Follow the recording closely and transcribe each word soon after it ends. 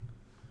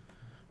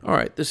All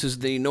right, this is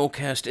the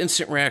Nolecast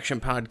Instant Reaction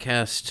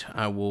Podcast.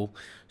 I will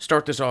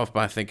start this off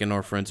by thanking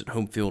our friends at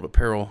Home Field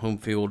Apparel. Home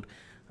Field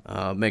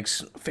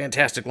makes a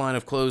fantastic line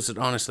of clothes that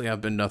honestly I've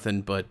been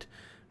nothing but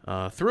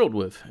thrilled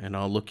with. And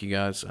I'll look you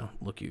guys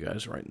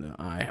right in the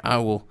eye. I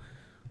will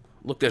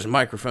look this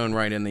microphone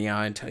right in the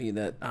eye and tell you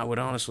that I would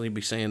honestly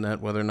be saying that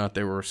whether or not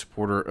they were a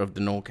supporter of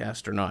the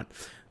Nolecast or not.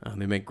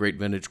 They make great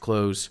vintage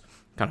clothes,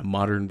 kind of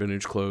modern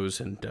vintage clothes,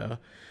 and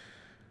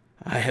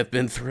I have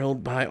been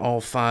thrilled by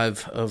all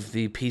 5 of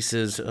the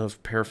pieces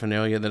of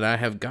paraphernalia that I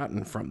have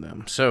gotten from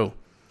them. So,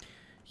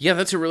 yeah,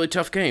 that's a really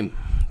tough game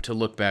to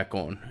look back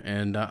on.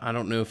 And I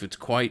don't know if it's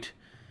quite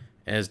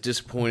as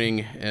disappointing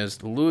as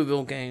the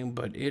Louisville game,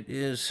 but it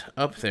is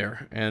up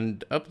there.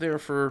 And up there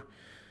for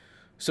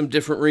some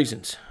different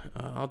reasons.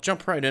 I'll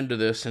jump right into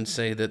this and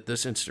say that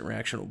this instant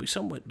reaction will be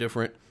somewhat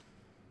different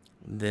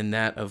than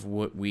that of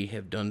what we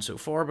have done so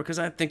far, because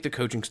I think the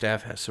coaching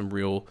staff has some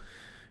real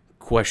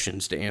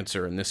questions to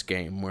answer in this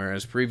game,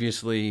 whereas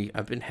previously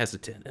I've been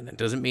hesitant. And that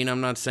doesn't mean I'm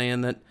not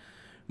saying that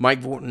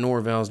Mike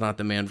Norvell is not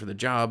the man for the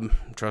job.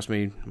 Trust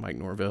me, Mike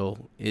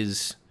Norvell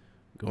is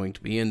going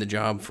to be in the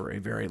job for a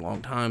very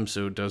long time,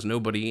 so it does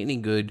nobody any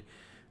good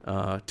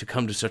to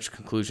come to such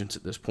conclusions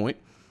at this point.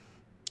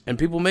 And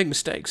people make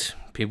mistakes.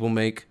 People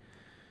make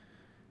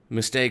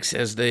mistakes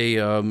as they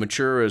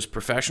mature as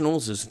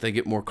professionals, as they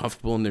get more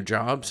comfortable in their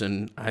jobs.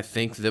 And I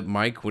think that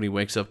Mike, when he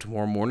wakes up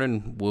tomorrow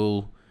morning,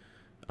 will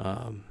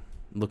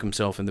look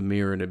himself in the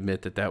mirror and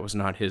admit that that was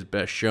not his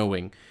best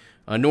showing.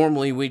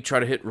 Normally, we try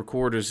to hit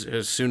record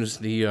as soon as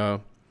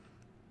the,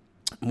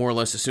 more or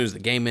less as soon as the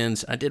game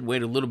ends. I did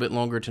wait a little bit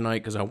longer tonight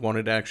because I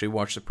wanted to actually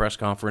watch the press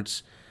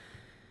conference.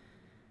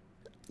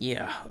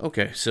 Yeah,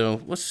 okay,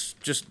 so let's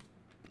just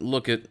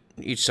look at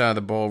each side of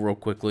the ball real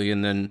quickly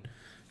and then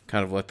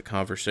kind of let the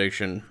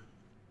conversation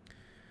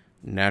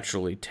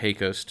naturally take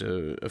us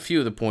to a few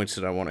of the points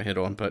that I want to hit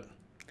on. But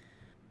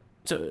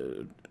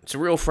it's a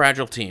real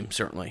fragile team,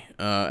 certainly,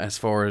 as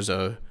far as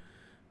a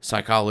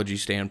psychology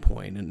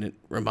standpoint. And it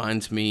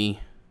reminds me,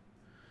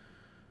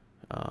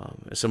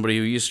 as somebody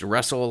who used to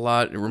wrestle a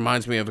lot, it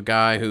reminds me of a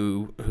guy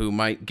who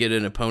might get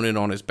an opponent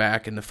on his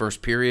back in the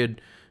first period,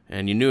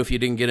 and you knew if you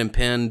didn't get him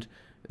pinned,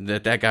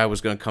 that guy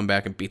was going to come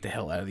back and beat the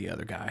hell out of the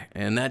other guy.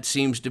 And that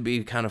seems to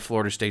be kind of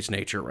Florida State's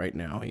nature right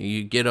now.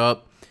 You get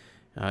up,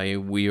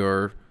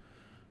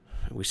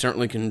 we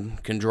certainly can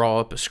draw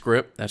up a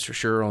script, that's for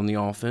sure, on the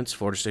offense.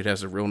 Florida State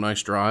has a real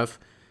nice drive.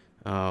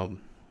 It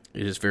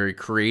is very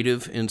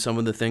creative in some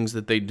of the things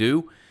that they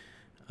do.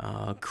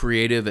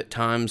 Creative at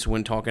times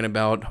when talking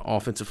about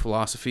offensive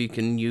philosophy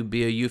can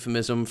be a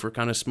euphemism for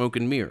kind of smoke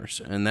and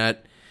mirrors. And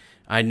that,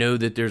 I know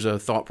that there's a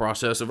thought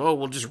process of,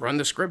 we'll just run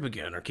the script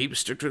again or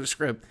stick to the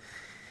script.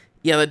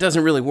 Yeah, that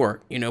doesn't really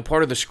work.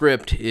 Part of the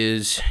script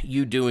is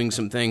you doing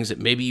some things that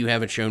maybe you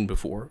haven't shown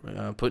before,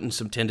 putting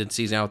some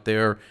tendencies out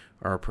there,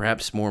 or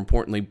perhaps more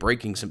importantly,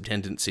 breaking some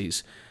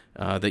tendencies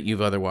that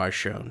you've otherwise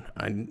shown.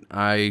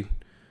 I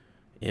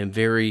am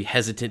very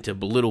hesitant to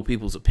belittle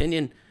people's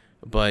opinion,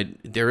 but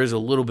there is a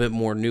little bit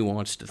more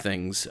nuance to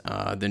things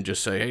than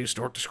just say, hey,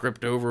 start the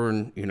script over,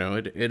 and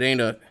it ain't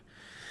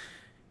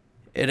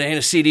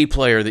a CD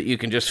player that you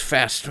can just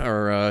fast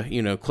or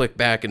click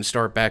back and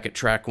start back at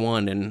track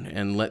 1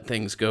 and let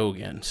things go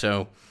again.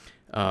 So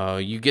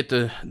you get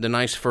the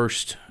nice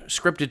first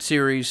scripted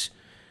series,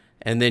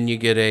 and then you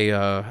get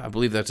I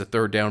believe that's a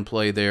third down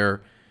play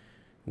there,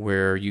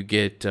 where you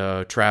get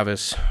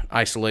Travis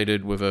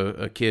isolated with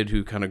a kid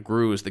who kind of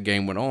grew as the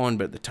game went on,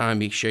 but at the time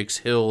he shakes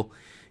Hill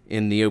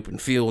in the open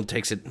field,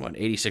 takes it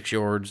 86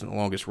 yards, and the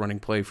longest running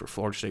play for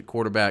Florida State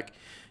quarterback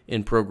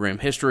in program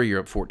history. You're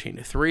up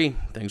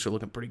 14-3. Things are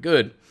looking pretty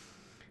good.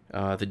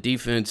 The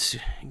defense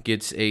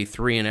gets a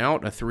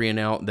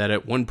 3-and-out that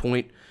at one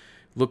point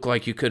looked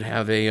like you could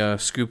have a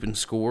scoop and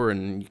score,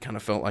 and you kind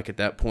of felt like at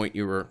that point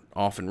you were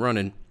off and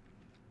running.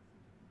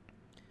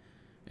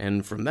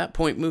 And from that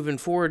point moving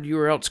forward, you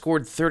were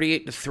outscored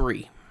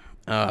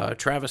 38-3.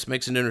 Travis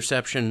makes an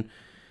interception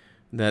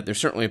that there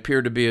certainly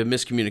appeared to be a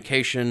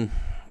miscommunication.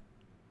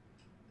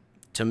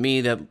 To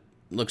me, that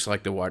looks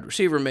like the wide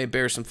receiver may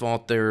bear some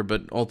fault there,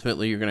 but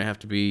ultimately you're going to have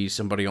to be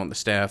somebody on the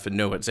staff and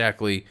know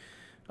exactly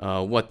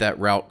what that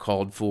route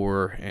called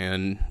for,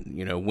 and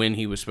when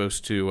he was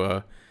supposed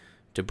to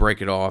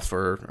break it off,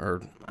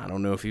 or I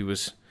don't know if he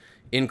was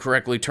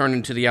incorrectly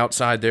turning to the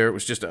outside there. It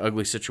was just an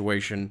ugly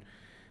situation.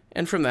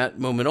 And from that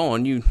moment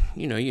on, you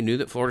knew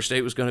that Florida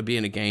State was going to be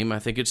in a game. I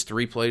think it's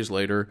 3 plays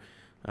later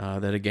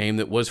that a game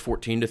that was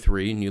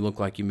 14-3, and you look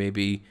like you may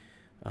be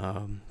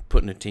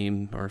putting a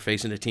team or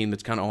facing a team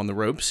that's kind of on the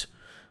ropes.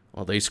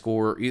 Well, they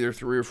score either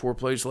 3 or 4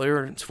 plays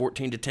later. It's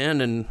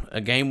 14-10, and a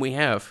game we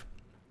have.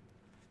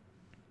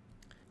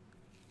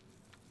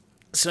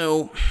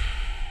 So,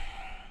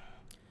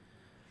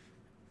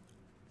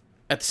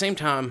 at the same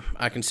time,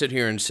 I can sit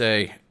here and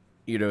say,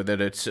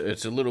 that it's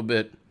a little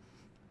bit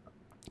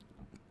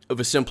of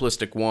a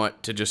simplistic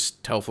want to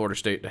just tell Florida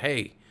State,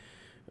 hey,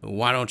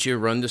 why don't you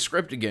run the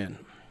script again?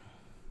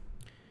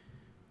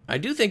 I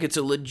do think it's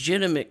a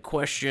legitimate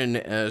question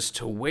as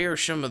to where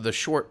some of the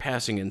short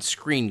passing and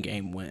screen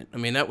game went. I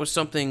mean, that was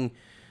something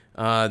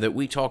that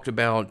we talked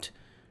about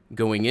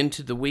going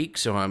into the week,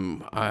 so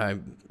I'm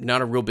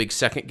not a real big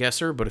second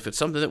guesser, but if it's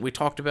something that we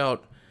talked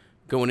about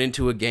going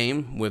into a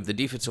game with the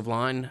defensive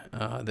line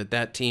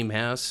that team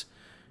has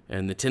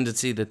and the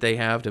tendency that they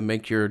have to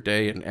make your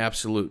day an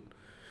absolute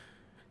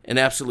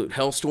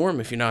hellstorm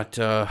if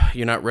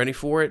you're not ready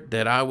for it,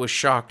 that I was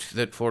shocked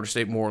that Florida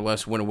State more or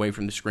less went away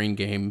from the screen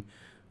game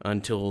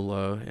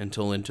until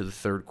into the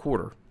third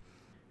quarter.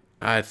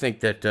 I think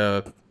that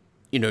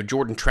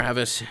Jordan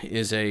Travis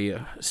is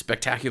a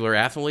spectacular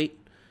athlete,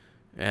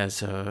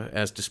 as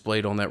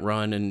displayed on that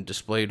run and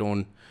displayed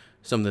on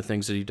some of the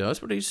things that he does.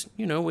 But he's,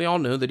 we all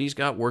know that he's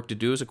got work to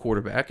do as a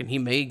quarterback, and he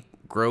may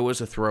grow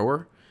as a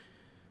thrower.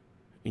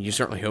 You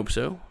certainly hope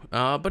so.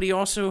 But he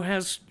also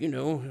has,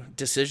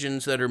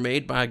 decisions that are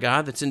made by a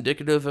guy that's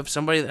indicative of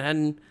somebody that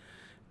hadn't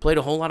played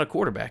a whole lot of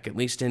quarterback, at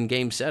least in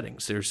game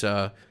settings.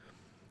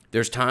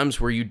 There's times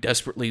where you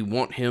desperately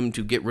want him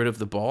to get rid of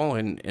the ball,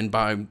 and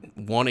by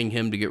wanting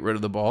him to get rid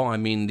of the ball, I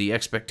mean the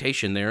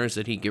expectation there is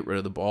that he get rid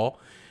of the ball.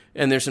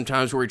 And there's some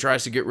times where he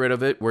tries to get rid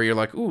of it where you're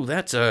like, ooh,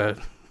 that's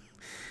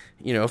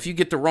if you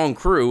get the wrong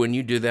crew and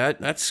you do that,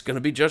 that's going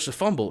to be just a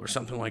fumble or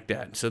something like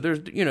that. So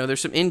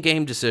there's some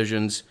in-game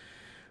decisions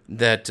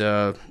that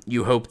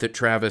you hope that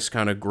Travis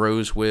kind of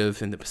grows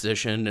with in the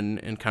position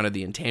and kind of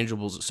the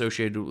intangibles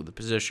associated with the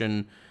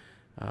position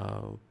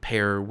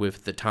pair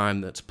with the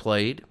time that's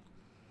played.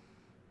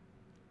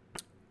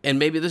 And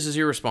maybe this is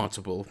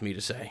irresponsible of me to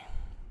say,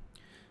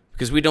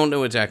 because we don't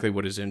know exactly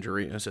what his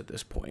injury is at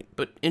this point.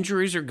 But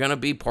injuries are going to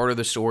be part of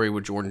the story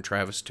with Jordan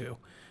Travis, too.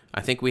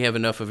 I think we have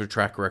enough of a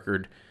track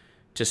record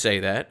to say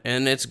that,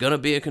 and it's going to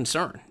be a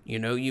concern.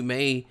 You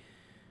may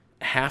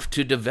have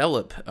to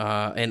develop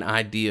an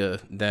idea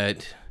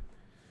that,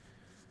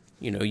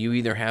 you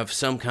either have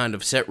some kind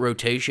of set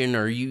rotation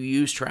or you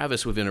use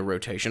Travis within a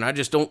rotation. I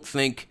just don't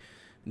think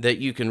that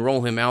you can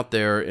roll him out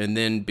there and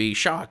then be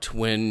shocked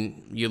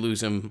when you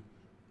lose him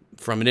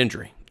from an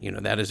injury.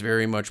 That is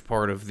very much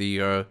part of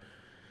the,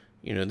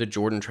 the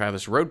Jordan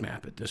Travis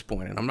roadmap at this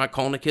point. And I'm not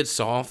calling the kid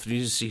soft.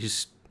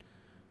 He's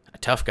a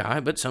tough guy,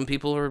 but some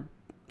people are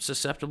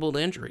susceptible to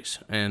injuries.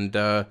 And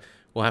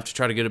we'll have to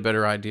try to get a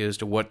better idea as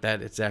to what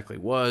that exactly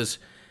was.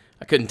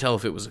 I couldn't tell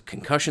if it was a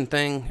concussion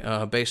thing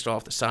based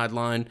off the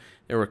sideline.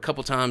 There were a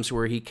couple times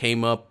where he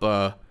came up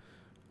a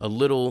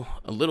little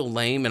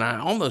lame, and I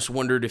almost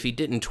wondered if he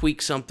didn't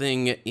tweak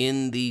something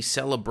in the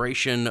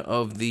celebration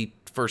of the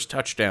first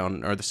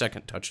touchdown or the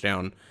second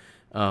touchdown,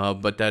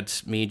 but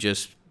that's me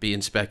just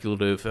being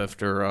speculative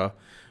after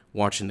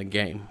watching the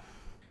game.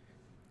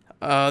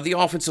 The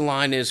offensive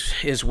line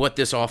is what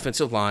this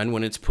offensive line,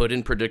 when it's put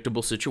in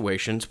predictable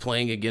situations,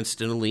 playing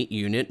against an elite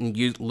unit, and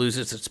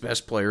loses its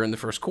best player in the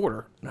first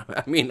quarter.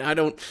 I mean, I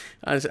know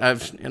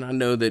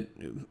that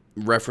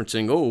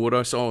referencing, what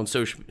I saw on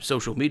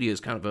social media is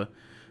kind of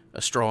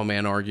a straw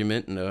man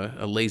argument and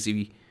a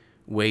lazy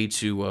way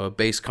to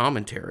base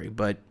commentary,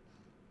 but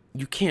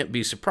you can't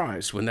be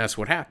surprised when that's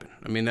what happened.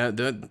 I mean,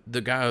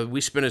 the guy,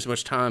 we spent as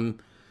much time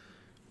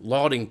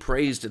lauding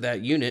praise to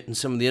that unit and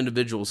some of the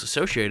individuals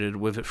associated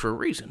with it for a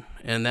reason.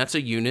 And that's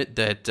a unit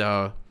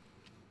that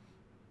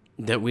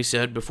we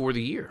said before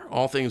the year,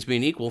 all things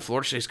being equal,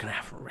 Florida State's going to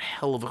have a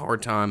hell of a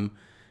hard time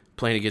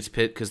playing against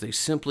Pitt because they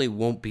simply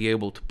won't be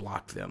able to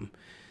block them.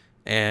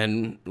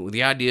 And with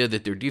the idea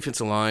that their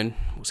defensive line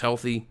was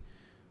healthy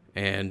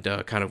and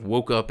kind of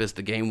woke up as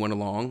the game went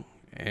along,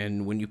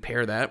 and when you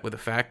pair that with the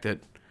fact that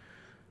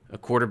a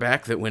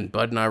quarterback that when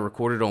Bud and I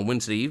recorded on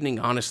Wednesday evening,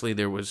 honestly,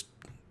 there was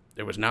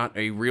not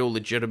a real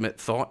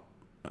legitimate thought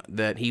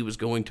that he was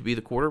going to be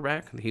the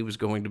quarterback, that he was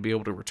going to be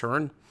able to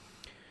return.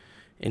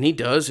 And he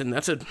does, and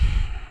that's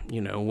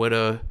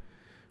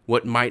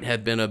what might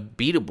have been a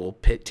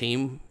beatable Pitt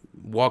team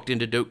walked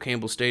into Doak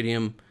Campbell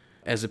Stadium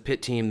as a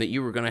Pitt team that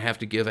you were going to have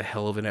to give a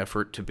hell of an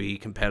effort to be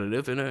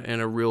competitive and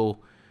a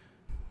real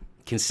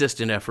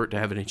consistent effort to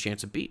have any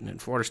chance of beating.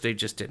 And Florida State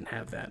just didn't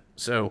have that.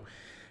 So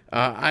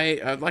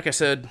I like I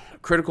said,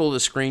 critical of the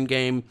screen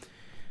game.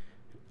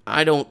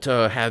 I don't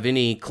have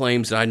any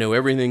claims that I know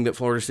everything that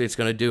Florida State's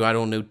going to do. I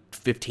don't know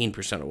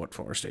 15% of what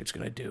Florida State's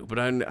going to do. But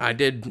I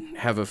did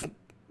have a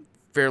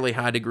fairly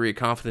high degree of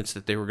confidence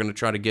that they were going to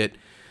try to get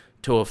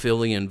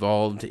Toafili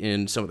involved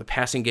in some of the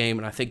passing game.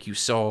 And I think you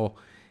saw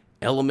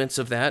elements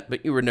of that,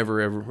 but you were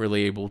never ever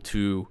really able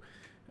to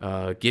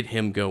get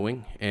him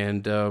going.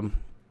 And,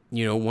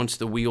 once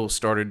the wheels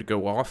started to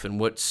go off and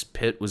what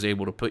Pitt was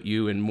able to put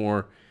you in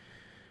more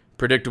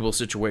predictable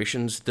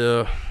situations,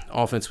 the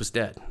offense was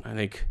dead. I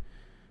think,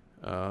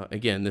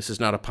 again, this is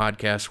not a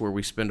podcast where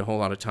we spend a whole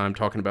lot of time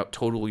talking about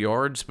total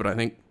yards, but I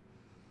think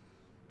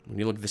when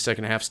you look at the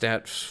second half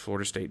stats,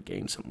 Florida State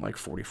gained something like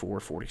 44,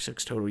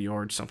 46 total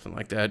yards, something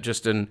like that.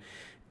 Just an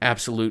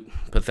absolute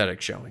pathetic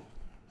showing.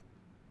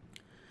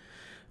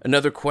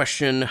 Another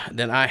question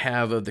that I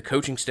have of the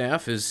coaching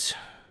staff is,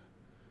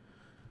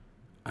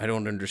 I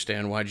don't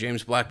understand why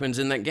James Blackman's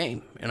in that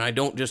game. And I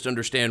don't just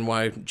understand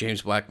why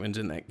James Blackman's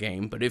in that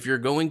game, but if you're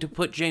going to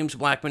put James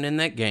Blackman in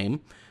that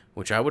game,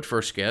 which I would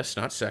first guess,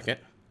 not second,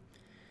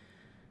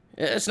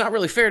 it's not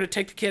really fair to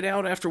take the kid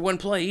out after one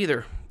play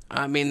either.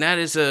 I mean,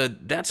 that's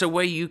a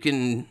way you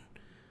can,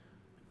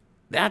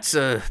 that's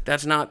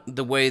not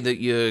the way that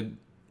you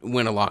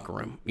win a locker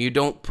room. You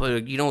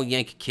don't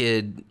yank a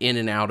kid in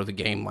and out of the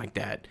game like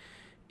that.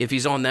 If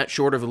he's on that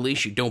short of a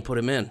leash, you don't put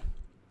him in.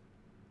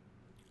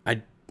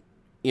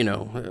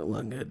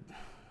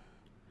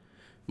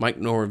 Mike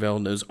Norvell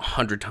knows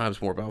 100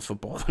 times more about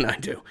football than I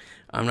do.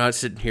 I'm not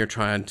sitting here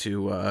trying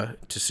to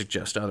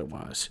suggest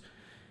otherwise.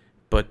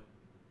 But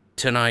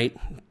tonight,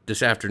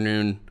 this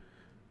afternoon,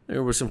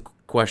 there were some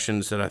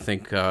questions that I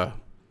think that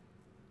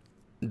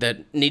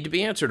need to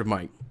be answered to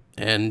Mike.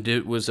 And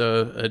it was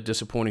a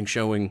disappointing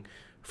showing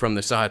from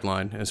the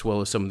sideline, as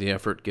well as some of the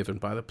effort given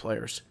by the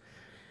players.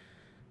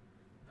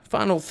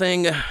 Final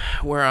thing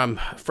where I'm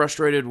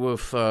frustrated with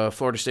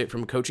Florida State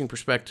from a coaching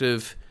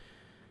perspective,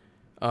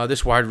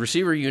 this wide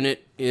receiver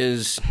unit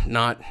is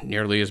not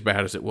nearly as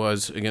bad as it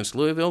was against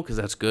Louisville, because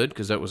that's good,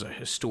 because that was a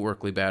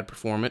historically bad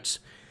performance.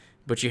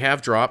 But you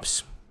have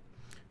drops.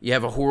 You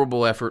have a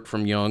horrible effort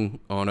from Young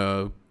on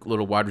a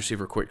little wide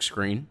receiver quick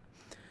screen.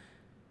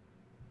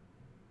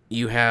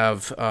 You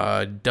have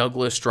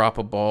Douglas drop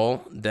a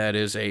ball that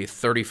is a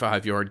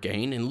 35-yard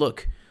gain. And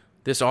look,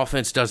 this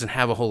offense doesn't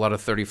have a whole lot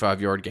of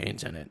 35-yard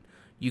gains in it.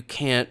 You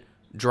can't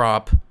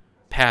drop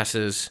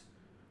passes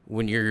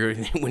when you're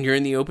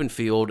in the open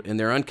field and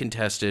they're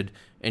uncontested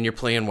and you're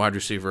playing wide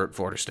receiver at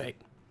Florida State.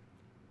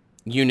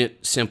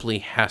 Unit simply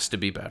has to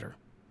be better.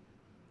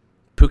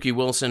 Pookie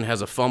Wilson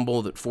has a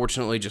fumble that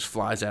fortunately just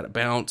flies out of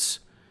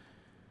bounds.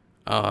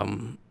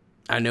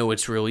 I know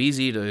it's real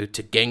easy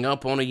to gang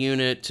up on a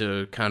unit,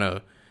 to kind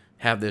of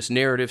have this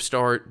narrative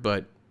start,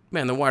 but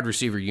man, the wide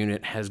receiver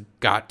unit has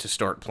got to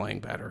start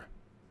playing better.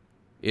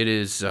 It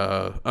is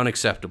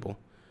unacceptable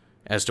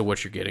as to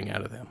what you're getting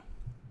out of them.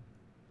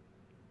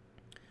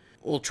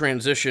 We'll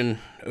transition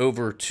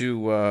over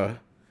to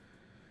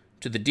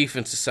the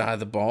defensive side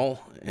of the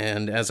ball,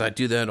 and as I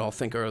do that, I'll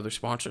thank our other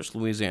sponsors: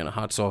 Louisiana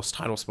Hot Sauce,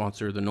 title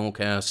sponsor, the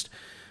Nolecast,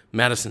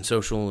 Madison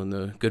Social, and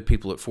the good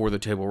people at For the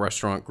Table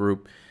Restaurant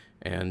Group,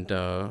 and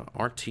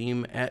our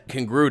team at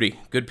Congruity.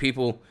 Good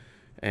people,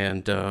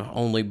 and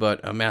only but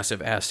a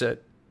massive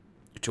asset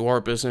to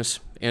our business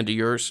and to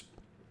yours.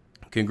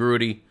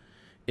 Congruity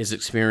is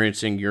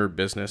experiencing your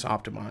business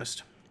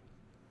optimized.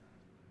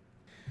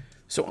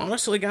 So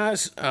honestly,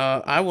 guys,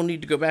 I will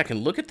need to go back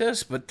and look at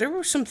this, but there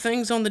were some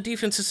things on the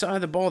defensive side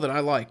of the ball that I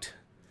liked.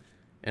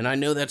 And I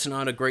know that's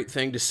not a great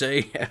thing to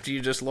say after you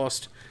just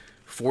lost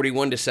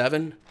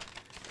 41-7.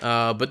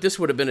 But this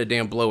would have been a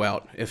damn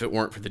blowout if it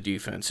weren't for the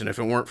defense, and if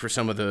it weren't for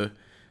some of the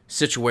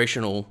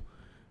situational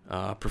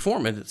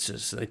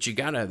performances that you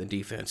got out of the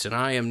defense. And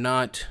I am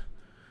not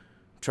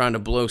trying to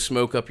blow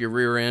smoke up your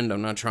rear end.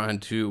 I'm not trying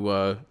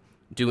to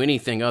do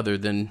anything other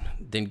than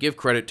give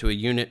credit to a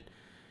unit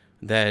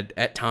that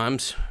at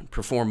times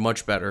performed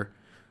much better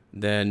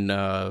than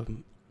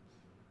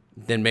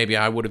maybe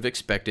I would have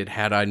expected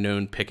had I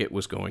known Pickett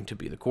was going to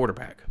be the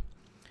quarterback.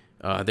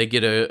 They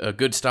get a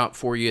good stop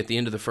for you at the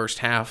end of the first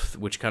half,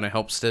 which kind of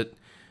helps it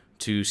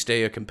to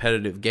stay a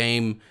competitive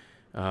game.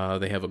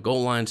 They have a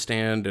goal line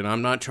stand, and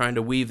I'm not trying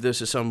to weave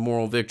this as some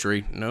moral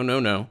victory.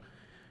 No.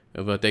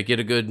 But they get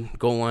a good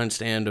goal line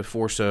stand to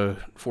force a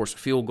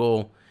field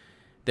goal.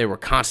 They were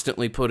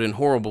constantly put in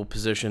horrible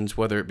positions,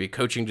 whether it be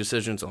coaching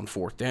decisions on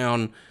fourth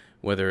down,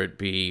 whether it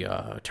be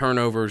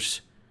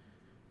turnovers.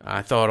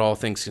 I thought, all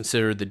things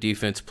considered, the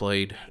defense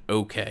played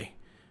okay.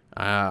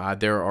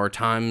 There are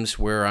times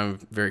where I'm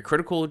very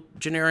critical of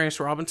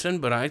Janarius Robinson,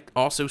 but I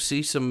also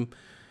see some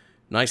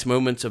nice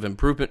moments of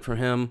improvement from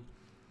him.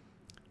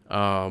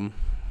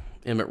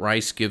 Emmett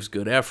Rice gives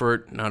good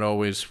effort, not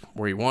always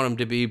where you want him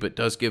to be, but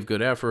does give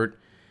good effort.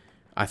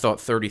 I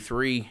thought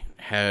 33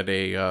 had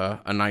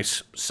a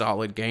nice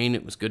solid gain.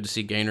 It was good to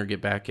see Gaynor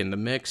get back in the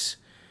mix.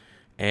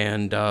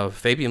 And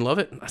Fabian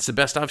Lovett, that's the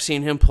best I've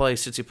seen him play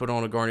since he put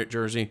on a Garnet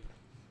jersey.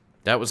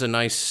 That was a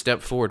nice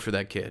step forward for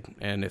that kid.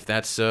 And if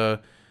that's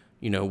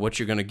what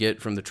you're going to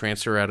get from the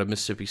transfer out of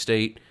Mississippi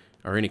State,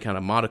 or any kind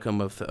of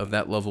modicum of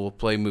that level of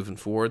play moving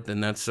forward,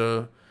 then that's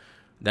a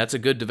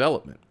good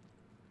development.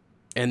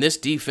 And this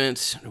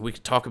defense, we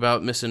could talk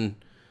about missing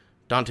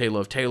Dante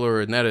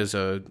Love-Taylor, and that is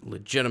a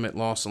legitimate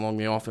loss along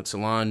the offensive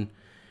line.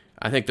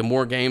 I think the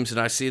more games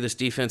that I see this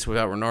defense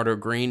without Renardo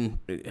Green,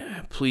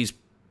 please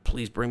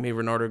bring me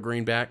Renardo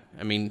Green back.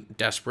 I mean,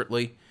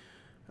 desperately.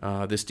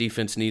 This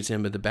defense needs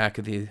him at the back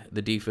of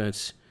the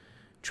defense.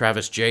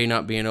 Travis Jay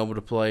not being able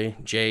to play.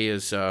 Jay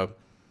is, doesn't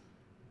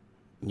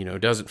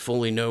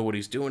fully know what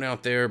he's doing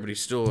out there, but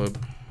he's still a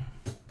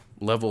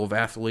level of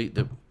athlete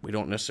that we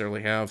don't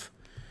necessarily have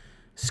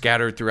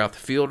scattered throughout the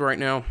field right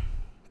now.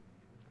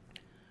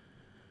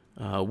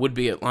 Would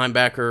be at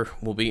linebacker.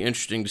 Will be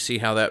interesting to see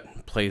how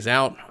that plays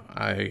out.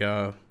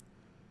 I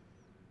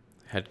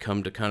had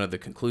come to kind of the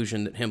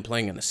conclusion that him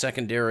playing in the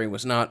secondary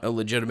was not a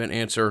legitimate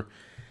answer,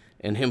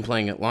 and him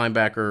playing at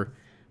linebacker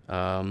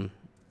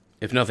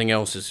if nothing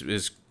else,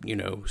 is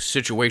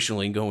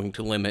situationally going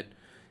to limit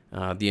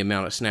the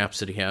amount of snaps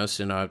that he has.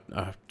 And I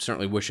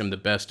certainly wish him the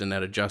best in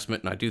that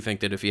adjustment. And I do think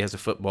that if he has a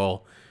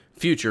football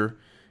future,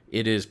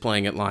 it is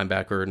playing at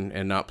linebacker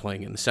and not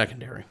playing in the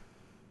secondary.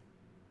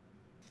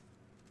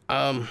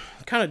 Kind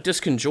of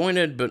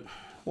disconjointed, but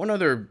one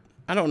other,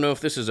 I don't know if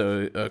this is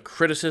a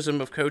criticism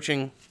of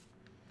coaching,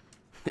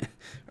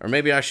 or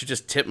maybe I should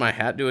just tip my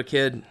hat to a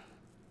kid.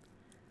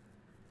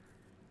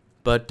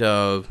 But,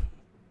 the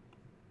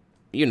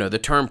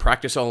term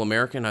practice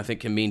All-American, I think,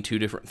 can mean two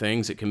different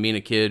things. It can mean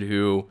a kid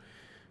who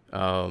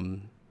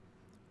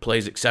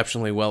plays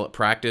exceptionally well at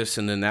practice,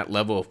 and then that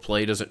level of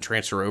play doesn't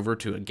transfer over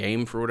to a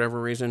game for whatever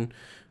reason.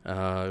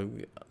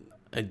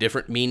 A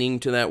different meaning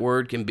to that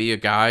word can be a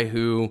guy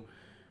who,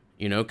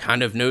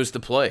 kind of knows the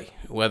play,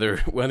 whether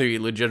he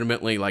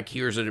legitimately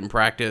hears it in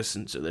practice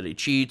and so that he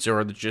cheats,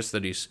 or just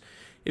that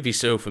if he's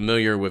so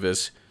familiar with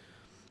his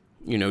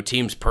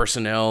team's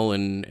personnel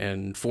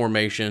and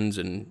formations,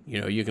 and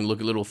you can look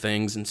at little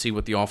things and see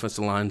what the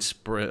offensive line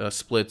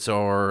splits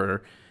are,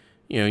 or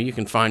you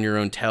can find your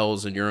own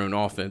tells in your own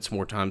offense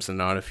more times than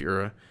not if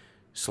you're a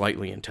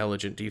slightly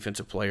intelligent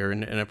defensive player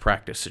in a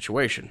practice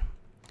situation.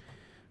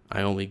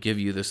 I only give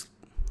you this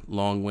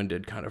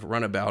long-winded kind of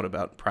runabout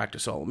about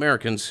practice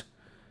All-Americans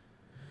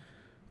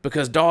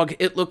because, dog,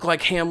 it looked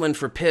like Hamlin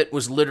for Pitt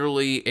was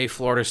literally a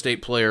Florida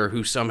State player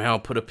who somehow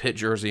put a Pitt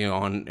jersey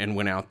on and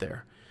went out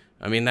there.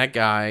 I mean, that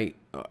guy,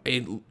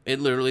 it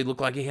literally looked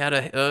like he had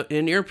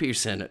an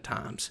earpiece in at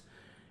times.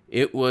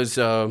 It was,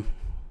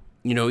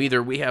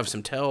 either we have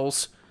some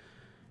tells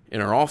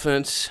in our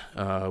offense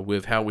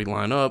with how we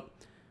line up.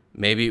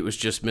 Maybe it was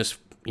just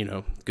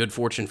good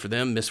fortune for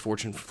them,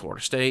 misfortune for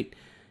Florida State.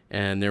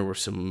 And there were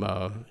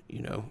some,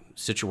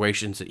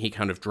 situations that he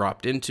kind of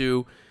dropped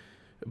into.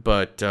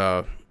 But,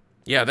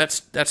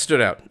 that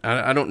stood out.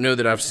 I don't know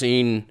that I've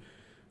seen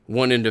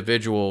one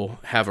individual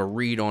have a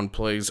read on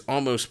plays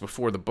almost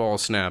before the ball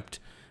snapped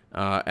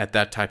at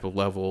that type of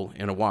level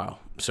in a while.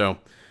 So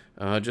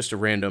just a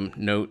random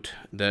note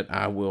that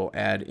I will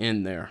add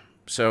in there.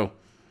 So,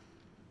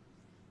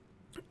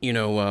 we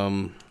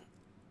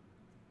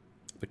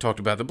talked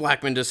about the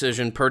Blackman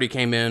decision. Purdy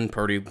came in.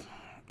 Purdy,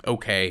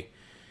 okay.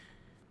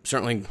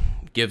 Certainly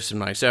gives some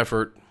nice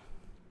effort.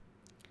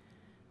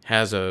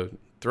 Has a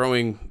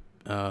throwing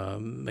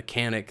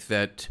mechanic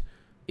that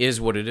is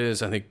what it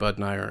is. I think Bud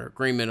and I are in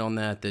agreement on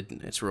that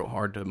it's real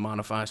hard to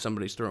modify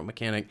somebody's throw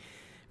mechanic.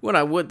 What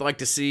I would like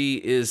to see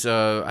is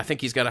I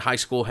think he's got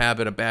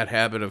a bad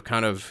habit of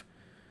kind of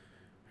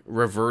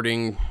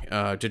reverting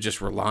to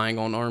just relying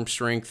on arm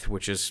strength,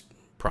 which is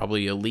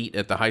probably elite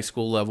at the high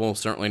school level,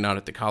 certainly not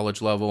at the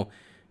college level,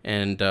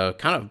 and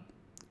kind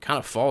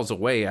of falls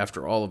away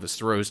after all of his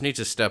throws. Needs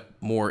to step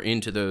more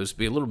into those,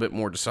 be a little bit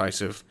more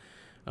decisive.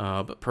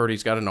 But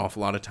Purdy's got an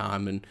awful lot of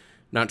time, and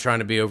not trying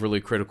to be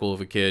overly critical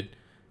of a kid.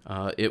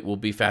 It will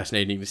be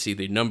fascinating to see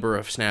the number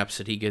of snaps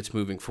that he gets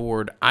moving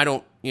forward. I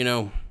don't,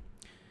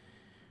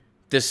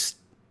 this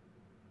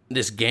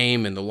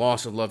game and the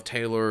loss of Love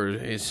Taylor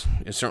is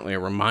certainly a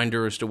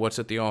reminder as to what's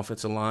at the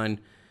offensive line.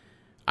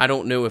 I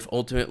don't know if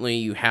ultimately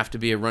you have to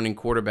be a running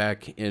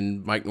quarterback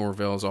in Mike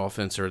Norvell's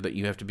offense, or that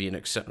you have to be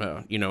an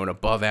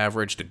above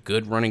average to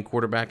good running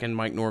quarterback in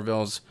Mike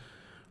Norvell's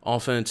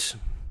offense.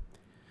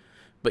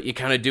 But you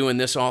kind of do in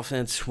this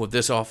offense, with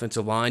this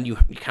offensive line, you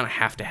kind of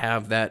have to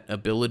have that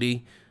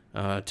ability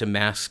to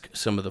mask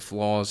some of the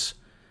flaws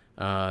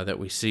that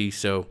we see.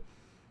 So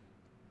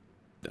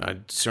I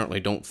certainly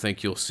don't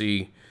think you'll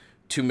see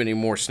too many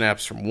more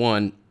snaps from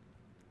one.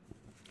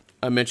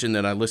 I mentioned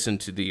that I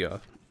listened to the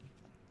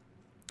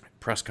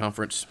press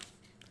conference.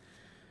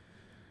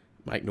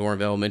 Mike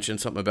Norvell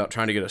mentioned something about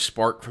trying to get a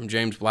spark from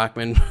James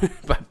Blackman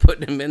by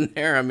putting him in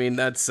there. I mean,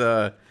 that's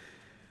I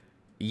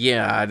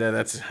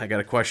got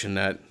to question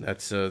that.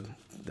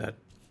 That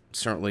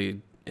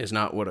certainly is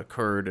not what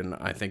occurred, and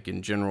I think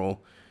in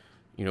general,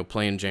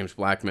 playing James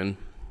Blackman,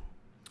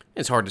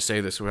 it's hard to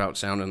say this without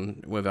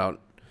sounding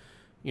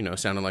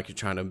like you're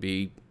trying to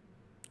be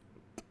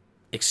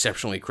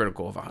exceptionally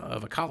critical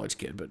of a college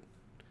kid, but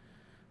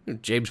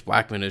James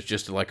Blackman is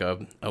just like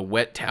a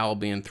wet towel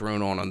being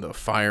thrown on the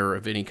fire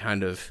of any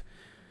kind of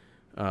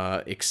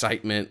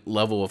excitement,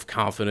 level of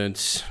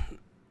confidence,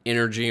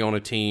 energy on a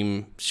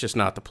team. It's just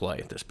not the play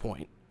at this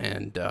point.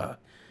 And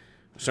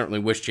certainly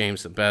wish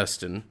James the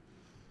best. And,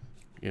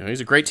 he's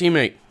a great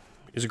teammate.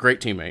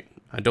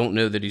 I don't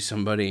know that he's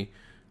somebody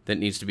that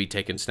needs to be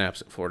taking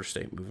snaps at Florida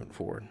State moving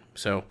forward.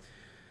 So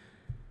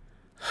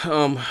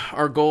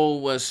our goal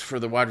was for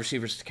the wide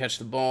receivers to catch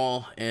the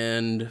ball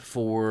and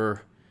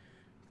for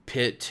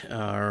Pitt,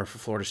 or for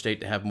Florida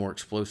State to have more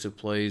explosive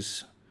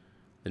plays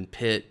than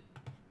Pitt.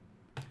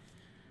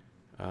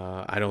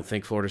 I don't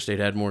think Florida State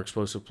had more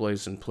explosive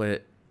plays than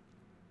Pitt.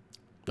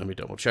 Let me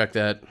double check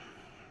that.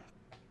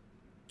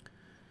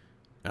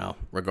 Well,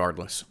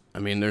 regardless, I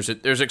mean, there's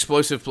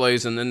explosive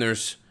plays, and then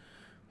there's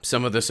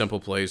some of the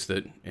simple plays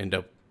that end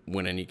up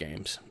winning you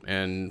games.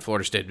 And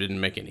Florida State didn't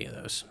make any of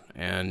those,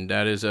 and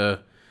that is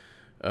a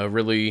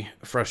really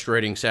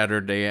frustrating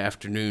Saturday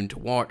afternoon to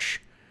watch.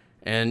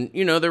 And,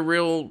 the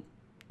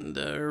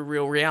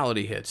real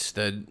reality hits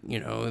that,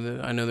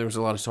 I know there was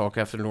a lot of talk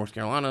after North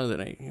Carolina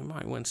that you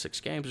might win 6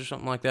 games or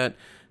something like that.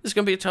 This is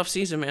going to be a tough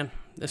season, man.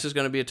 This is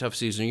going to be a tough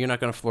season. You're not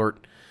going to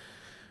flirt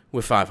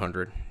with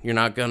 500. You're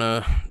not going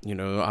to,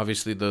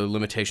 obviously the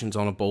limitations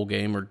on a bowl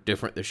game are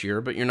different this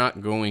year, but you're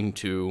not going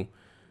to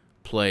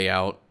play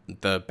out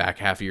the back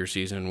half of your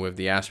season with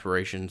the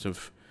aspirations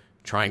of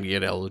trying to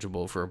get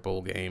eligible for a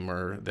bowl game,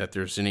 or that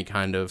there's any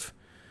kind of,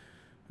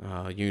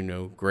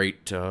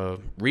 great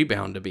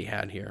rebound to be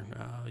had here.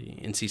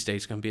 NC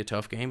State's going to be a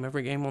tough game.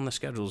 Every game on the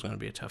schedule is going to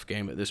be a tough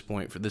game at this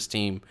point for this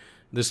team,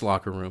 this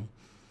locker room.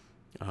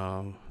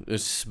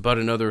 It's but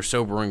another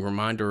sobering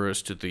reminder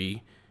as to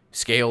the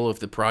scale of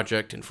the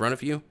project in front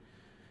of you.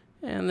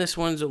 And this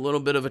one's a little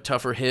bit of a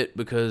tougher hit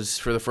because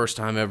for the first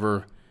time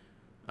ever,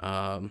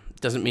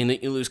 doesn't mean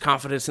that you lose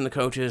confidence in the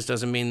coaches,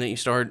 doesn't mean that you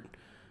start,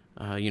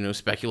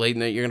 speculating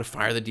that you're going to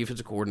fire the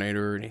defensive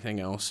coordinator or anything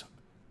else.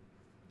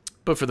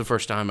 But for the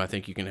first time, I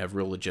think you can have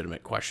real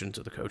legitimate questions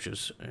of the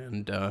coaches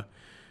and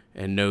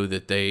know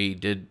that they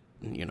did,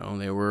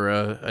 they were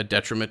a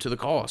detriment to the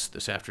cause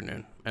this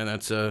afternoon. And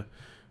that's a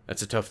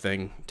tough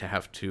thing to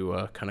have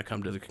to kind of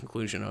come to the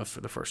conclusion of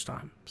for the first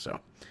time. So,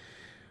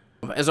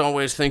 as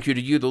always, thank you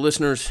to you, the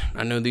listeners.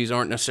 I know these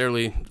aren't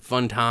necessarily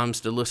fun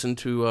times to listen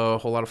to a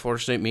whole lot of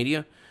Florida State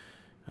media.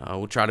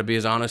 We'll try to be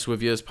as honest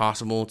with you as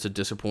possible. It's a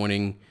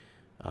disappointing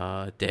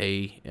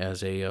day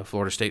as a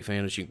Florida State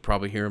fan, as you can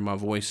probably hear in my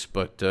voice.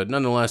 But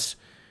nonetheless,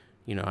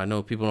 I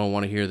know people don't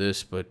want to hear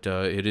this, but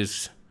it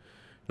is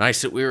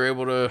nice that we were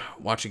able to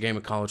watch a game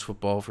of college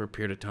football for a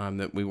period of time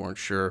that we weren't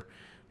sure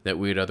that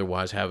we'd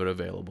otherwise have it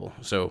available.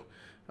 So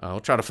I'll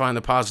try to find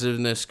the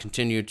positiveness,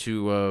 continue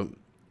to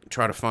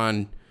try to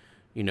find,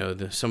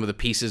 some of the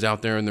pieces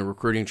out there in the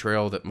recruiting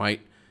trail that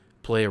might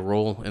play a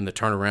role in the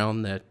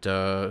turnaround that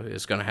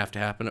is going to have to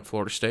happen at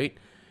Florida State.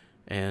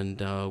 And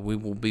we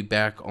will be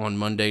back on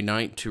Monday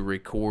night to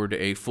record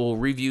a full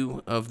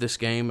review of this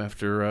game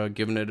after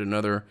giving it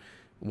another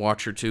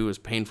watch or two, as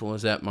painful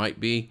as that might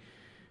be.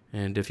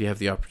 And if you have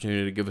the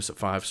opportunity to give us a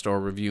 5-star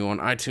review on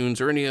iTunes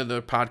or any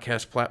other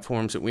podcast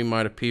platforms that we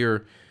might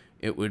appear,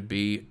 it would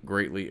be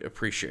greatly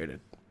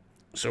appreciated.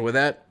 So with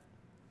that,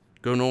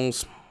 go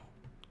Noles.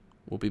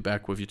 We'll be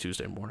back with you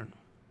Tuesday morning.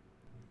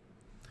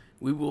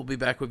 We will be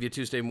back with you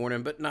Tuesday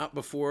morning, but not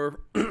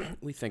before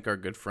we thank our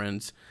good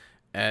friends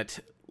at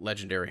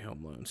Legendary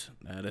Home Loans.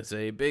 That is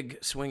a big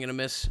swing and a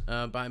miss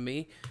by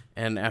me.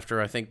 And after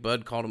I think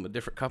Bud called them a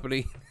different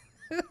company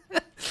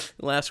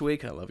last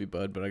week. I love you,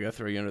 Bud, but I got to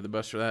throw you under the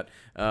bus for that.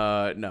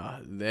 No,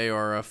 they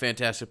are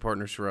fantastic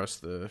partners for us.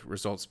 The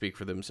results speak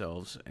for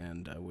themselves,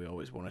 and we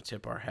always want to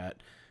tip our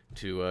hat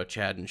to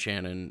Chad and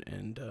Shannon,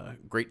 and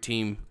great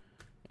team,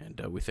 and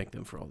we thank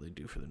them for all they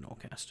do for the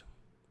Nolecast.